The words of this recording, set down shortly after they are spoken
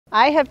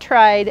I have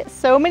tried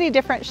so many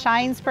different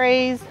shine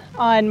sprays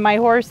on my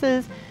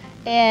horses,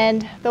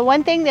 and the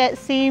one thing that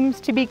seems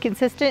to be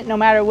consistent no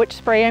matter which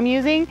spray I'm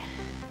using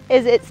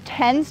is it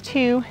tends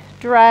to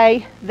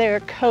dry their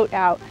coat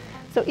out.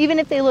 So even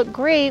if they look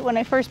great when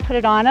I first put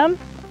it on them,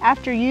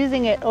 after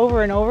using it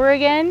over and over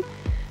again,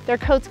 their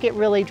coats get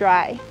really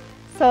dry.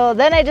 So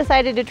then I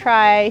decided to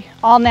try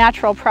all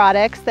natural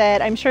products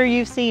that I'm sure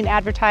you've seen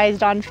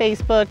advertised on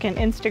Facebook and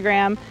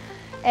Instagram.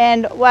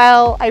 And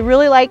while I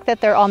really like that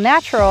they're all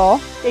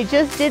natural, they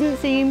just didn't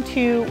seem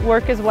to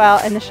work as well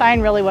and the shine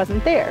really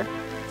wasn't there.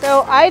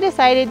 So I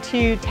decided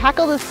to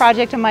tackle this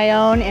project on my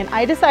own, and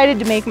I decided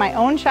to make my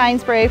own shine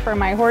spray for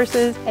my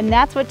horses, and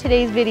that's what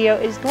today's video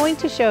is going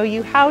to show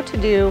you how to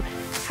do,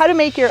 how to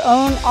make your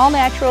own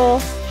all-natural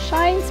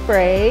shine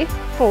spray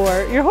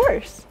for your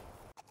horse.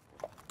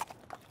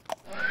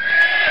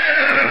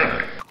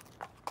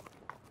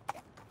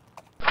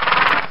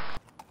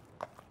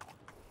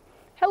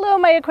 Hello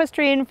my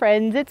equestrian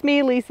friends, it's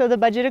me Lisa the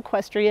Budget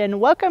Equestrian.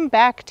 Welcome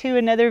back to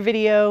another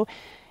video,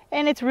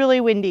 and it's really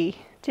windy.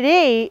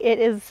 Today it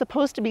is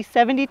supposed to be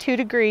 72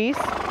 degrees.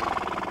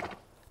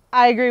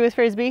 I agree with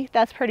Frisbee,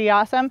 that's pretty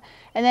awesome.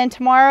 And then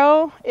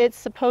tomorrow it's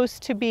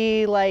supposed to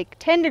be like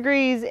 10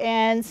 degrees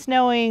and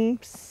snowing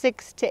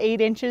 6 to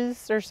 8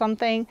 inches or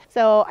something.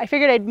 So I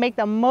figured I'd make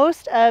the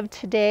most of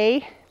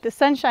today, the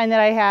sunshine that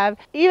I have.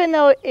 Even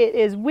though it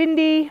is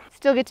windy,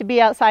 still get to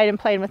be outside and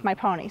playing with my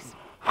ponies.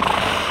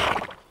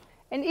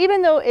 And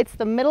even though it's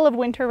the middle of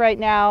winter right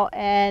now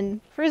and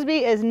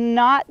Frisbee is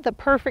not the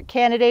perfect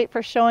candidate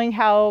for showing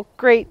how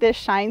great this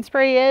shine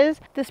spray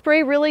is, the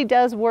spray really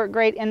does work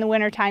great in the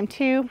wintertime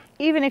too,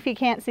 even if you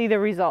can't see the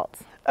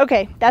results.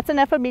 Okay, that's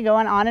enough of me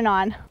going on and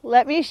on.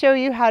 Let me show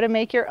you how to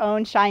make your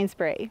own shine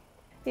spray.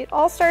 It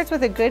all starts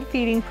with a good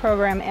feeding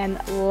program and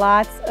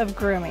lots of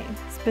grooming,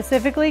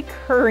 specifically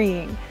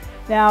currying.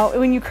 Now,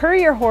 when you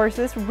curry your horse,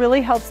 this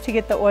really helps to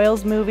get the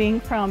oils moving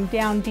from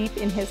down deep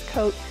in his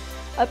coat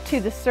up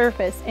to the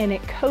surface, and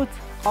it coats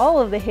all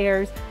of the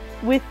hairs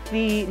with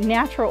the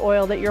natural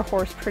oil that your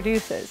horse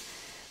produces.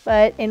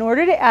 But in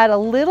order to add a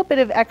little bit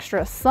of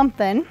extra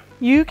something,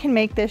 you can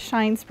make this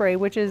shine spray,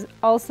 which is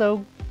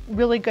also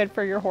really good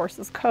for your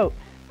horse's coat.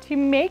 To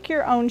make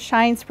your own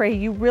shine spray,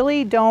 you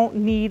really don't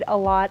need a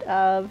lot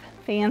of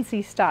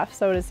fancy stuff,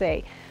 so to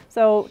say.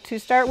 So to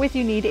start with,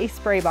 you need a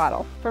spray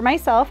bottle. For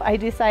myself, I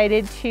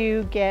decided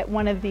to get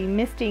one of the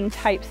misting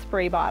type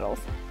spray bottles.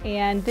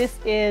 And this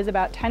is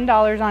about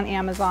 $10 on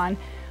Amazon,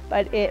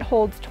 but it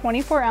holds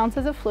 24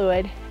 ounces of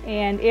fluid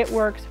and it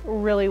works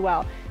really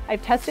well.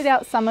 I've tested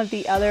out some of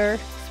the other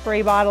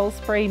spray bottles,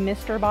 spray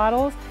mister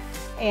bottles,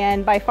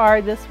 and by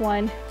far this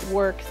one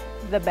works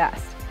the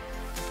best.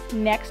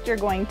 Next, you're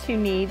going to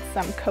need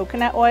some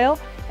coconut oil,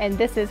 and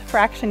this is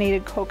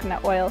fractionated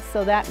coconut oil,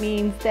 so that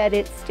means that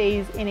it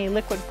stays in a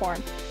liquid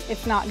form.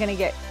 It's not going to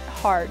get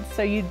hard,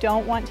 so you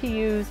don't want to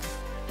use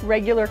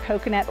regular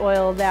coconut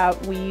oil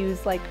that we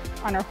use like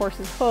on our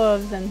horse's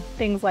hooves and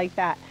things like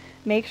that.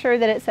 Make sure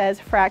that it says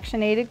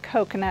fractionated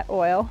coconut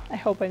oil. I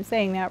hope I'm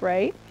saying that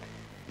right.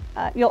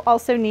 You'll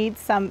also need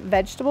some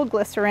vegetable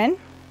glycerin.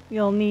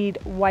 You'll need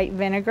white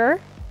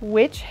vinegar,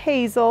 witch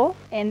hazel,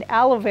 and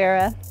aloe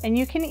vera. And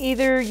you can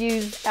either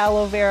use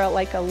aloe vera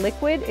like a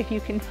liquid if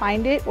you can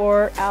find it,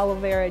 or aloe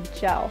vera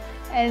gel.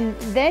 And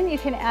then you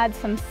can add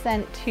some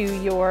scent to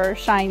your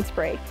shine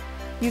spray.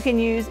 You can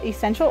use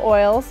essential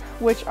oils,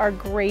 which are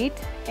great,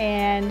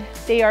 and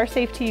they are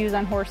safe to use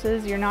on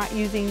horses. You're not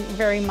using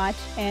very much,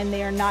 and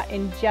they are not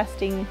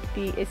ingesting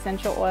the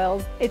essential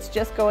oils. It's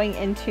just going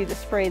into the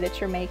spray that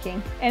you're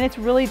making. And it's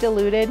really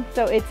diluted,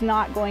 so it's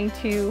not going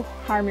to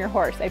harm your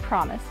horse, I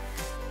promise.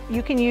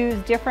 You can use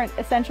different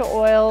essential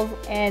oils,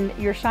 and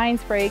your shine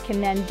spray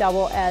can then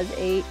double as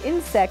an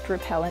insect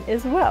repellent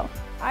as well.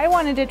 I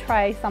wanted to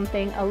try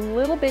something a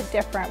little bit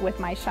different with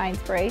my shine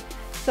spray.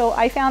 So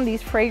I found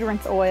these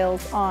fragrance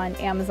oils on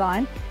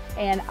Amazon,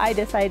 and I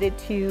decided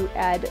to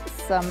add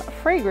some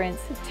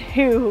fragrance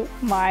to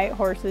my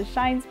horse's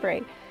shine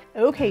spray.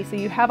 Okay, so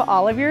you have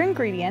all of your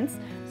ingredients.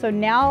 So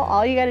now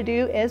all you gotta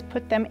do is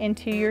put them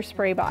into your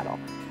spray bottle.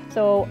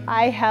 So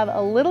I have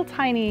a little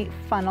tiny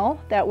funnel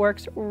that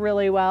works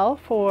really well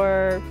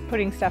for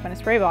putting stuff in a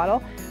spray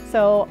bottle.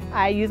 So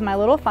I use my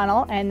little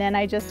funnel, and then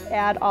I just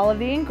add all of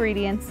the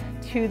ingredients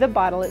to the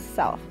bottle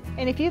itself.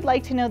 And if you'd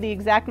like to know the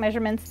exact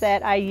measurements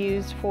that I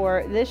used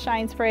for this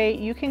shine spray,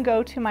 you can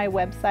go to my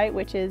website,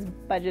 which is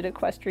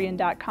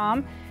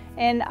budgetequestrian.com,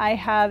 and I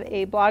have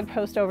a blog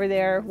post over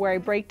there where I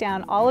break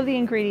down all of the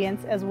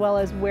ingredients as well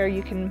as where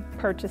you can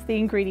purchase the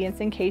ingredients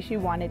in case you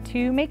wanted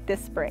to make this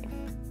spray.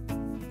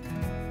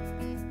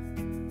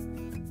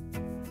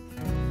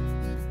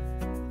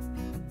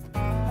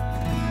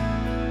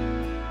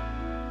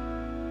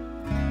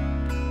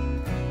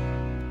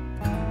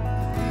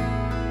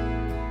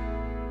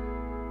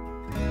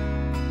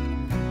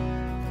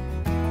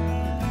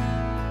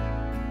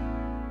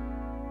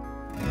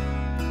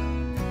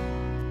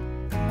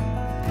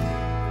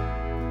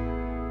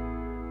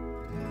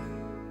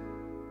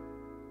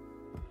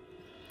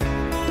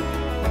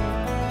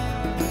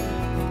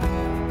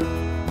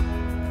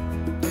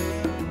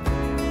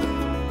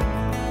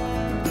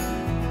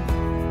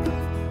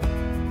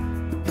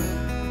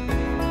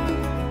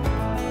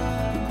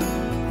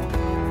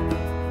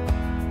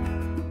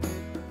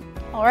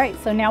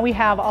 right, so now we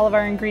have all of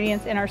our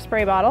ingredients in our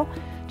spray bottle.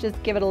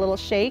 Just give it a little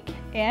shake,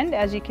 and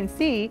as you can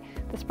see,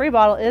 the spray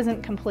bottle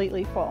isn't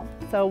completely full.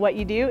 So what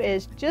you do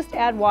is just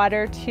add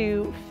water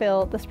to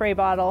fill the spray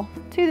bottle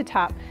to the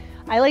top.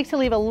 I like to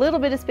leave a little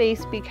bit of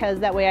space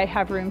because that way I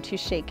have room to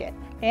shake it.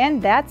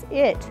 And that's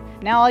it.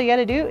 Now all you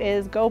gotta do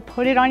is go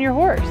put it on your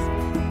horse.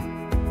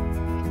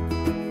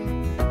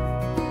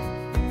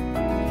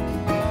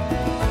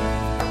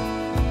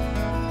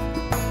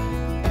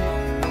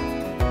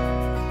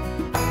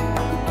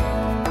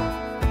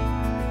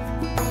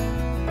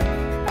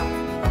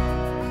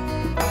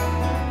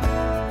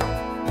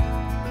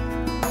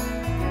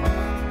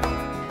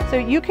 So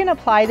you can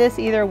apply this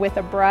either with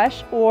a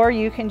brush or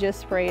you can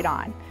just spray it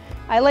on.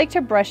 I like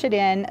to brush it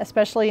in,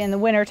 especially in the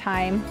winter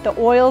time. The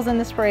oils in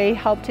the spray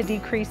help to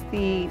decrease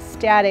the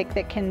static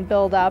that can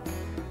build up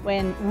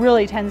when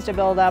really tends to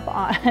build up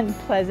on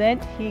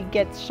Pleasant. He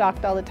gets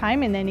shocked all the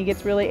time and then he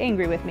gets really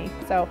angry with me.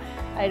 So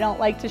I don't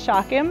like to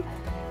shock him.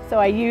 So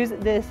I use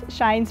this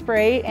shine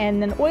spray,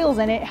 and then oils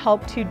in it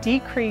help to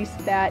decrease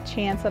that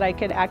chance that I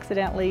could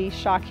accidentally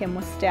shock him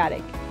with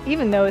static,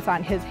 even though it's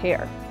on his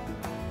hair.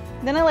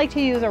 Then I like to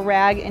use a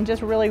rag and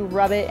just really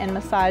rub it and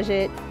massage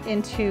it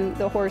into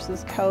the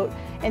horse's coat.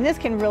 And this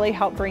can really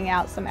help bring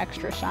out some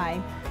extra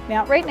shine.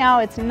 Now, right now,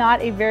 it's not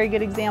a very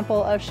good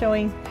example of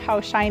showing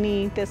how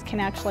shiny this can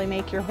actually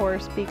make your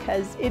horse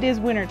because it is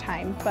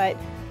wintertime, but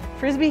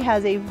Frisbee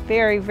has a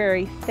very,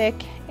 very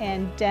thick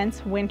and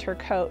dense winter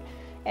coat.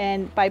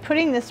 And by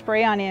putting this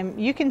spray on him,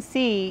 you can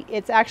see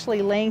it's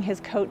actually laying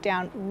his coat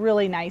down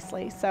really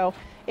nicely. So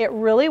it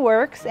really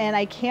works, and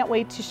I can't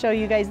wait to show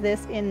you guys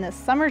this in the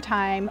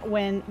summertime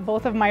when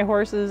both of my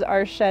horses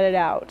are shedded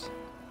out.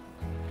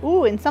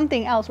 Ooh, and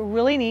something else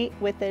really neat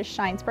with this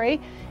shine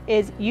spray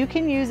is you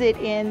can use it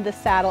in the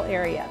saddle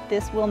area.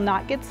 This will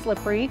not get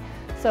slippery,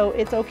 so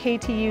it's okay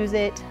to use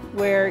it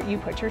where you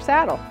put your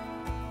saddle.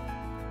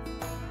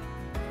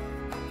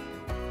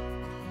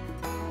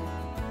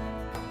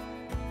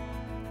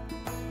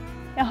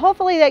 Now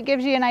hopefully that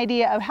gives you an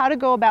idea of how to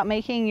go about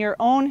making your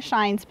own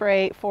shine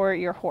spray for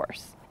your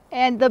horse.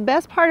 And the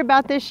best part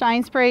about this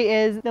shine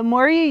spray is the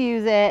more you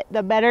use it,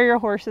 the better your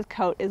horse's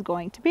coat is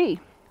going to be.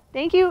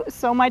 Thank you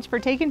so much for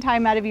taking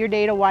time out of your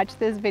day to watch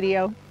this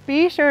video.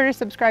 Be sure to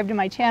subscribe to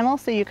my channel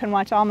so you can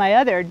watch all my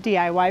other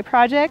DIY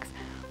projects,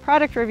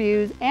 product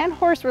reviews, and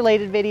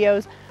horse-related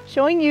videos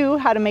showing you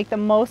how to make the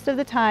most of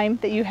the time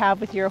that you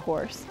have with your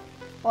horse.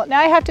 Well,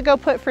 now I have to go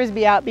put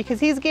Frisbee out because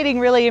he's getting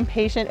really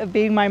impatient of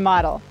being my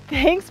model.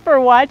 Thanks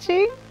for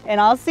watching, and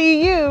I'll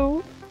see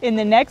you in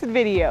the next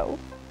video.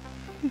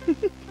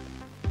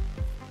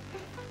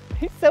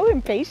 He's so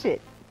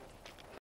impatient.